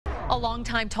A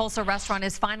longtime Tulsa restaurant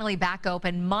is finally back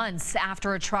open months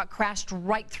after a truck crashed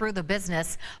right through the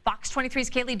business. Fox 23's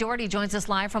Kaylee Doherty joins us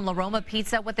live from La Roma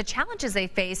Pizza with the challenges they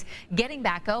face getting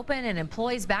back open and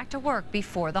employees back to work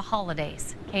before the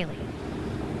holidays. Kaylee.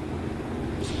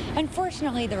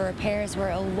 Unfortunately, the repairs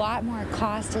were a lot more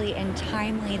costly and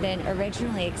timely than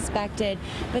originally expected,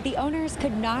 but the owners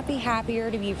could not be happier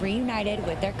to be reunited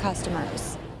with their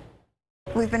customers.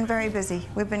 We've been very busy.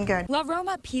 We've been good. La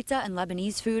Roma Pizza and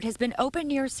Lebanese food has been open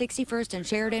near 61st and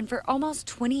Sheridan for almost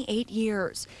 28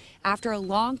 years. After a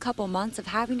long couple months of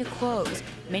having to close,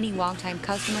 many longtime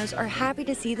customers are happy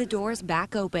to see the doors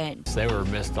back open. They were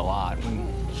missed a lot.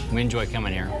 We enjoy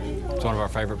coming here. It's one of our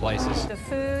favorite places. The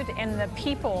food and the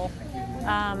people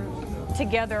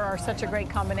together are such a great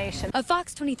combination. A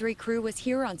Fox 23 crew was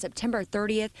here on September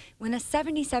 30th when a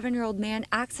 77-year-old man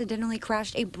accidentally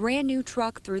crashed a brand new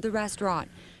truck through the restaurant.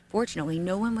 Fortunately,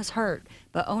 no one was hurt,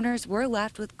 but owners were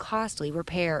left with costly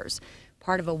repairs.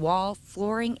 Part of a wall,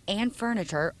 flooring, and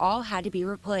furniture all had to be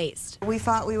replaced. We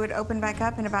thought we would open back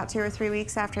up in about 2 or 3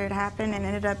 weeks after it happened, and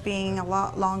ended up being a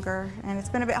lot longer, and it's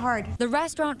been a bit hard. The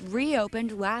restaurant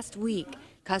reopened last week.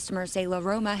 Customers say La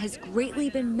Roma has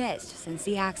greatly been missed since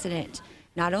the accident,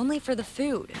 not only for the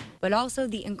food, but also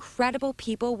the incredible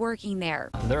people working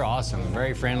there. They're awesome,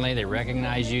 very friendly. They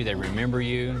recognize you, they remember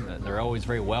you. They're always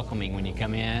very welcoming when you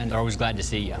come in. They're always glad to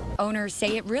see you. Owners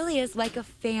say it really is like a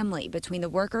family between the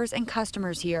workers and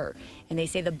customers here. And they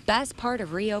say the best part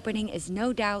of reopening is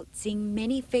no doubt seeing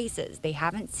many faces they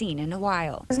haven't seen in a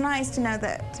while. It was nice to know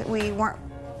that we weren't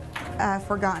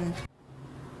forgotten.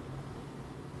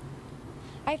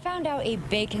 I found out a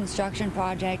big construction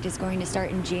project is going to start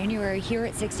in January here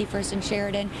at 61st and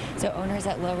Sheridan, so owners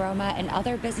at La Roma and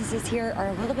other businesses here are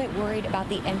a little bit worried about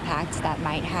the impacts that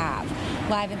might have.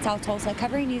 Live in South Tulsa,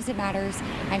 covering news that matters,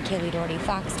 I'm Kaylee Doherty,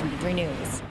 Fox 23 News.